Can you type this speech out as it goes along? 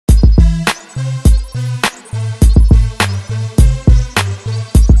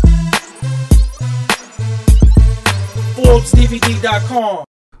ForbesDVD.com.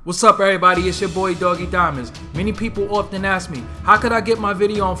 What's up, everybody? It's your boy Doggy Diamonds. Many people often ask me, how could I get my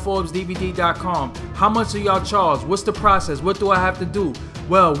video on ForbesDVD.com? How much do y'all charge? What's the process? What do I have to do?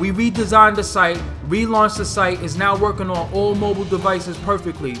 Well, we redesigned the site, relaunched the site, is now working on all mobile devices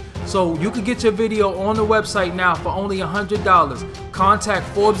perfectly. So you can get your video on the website now for only $100. Contact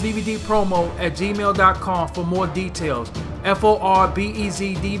ForbesDVDpromo@gmail.com for more details.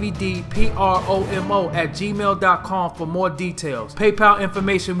 ForbesDVDpromo@gmail.com for more details. PayPal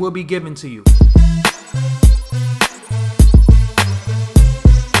information will be given to you.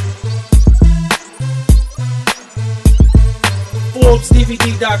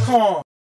 ForbesDVD.com.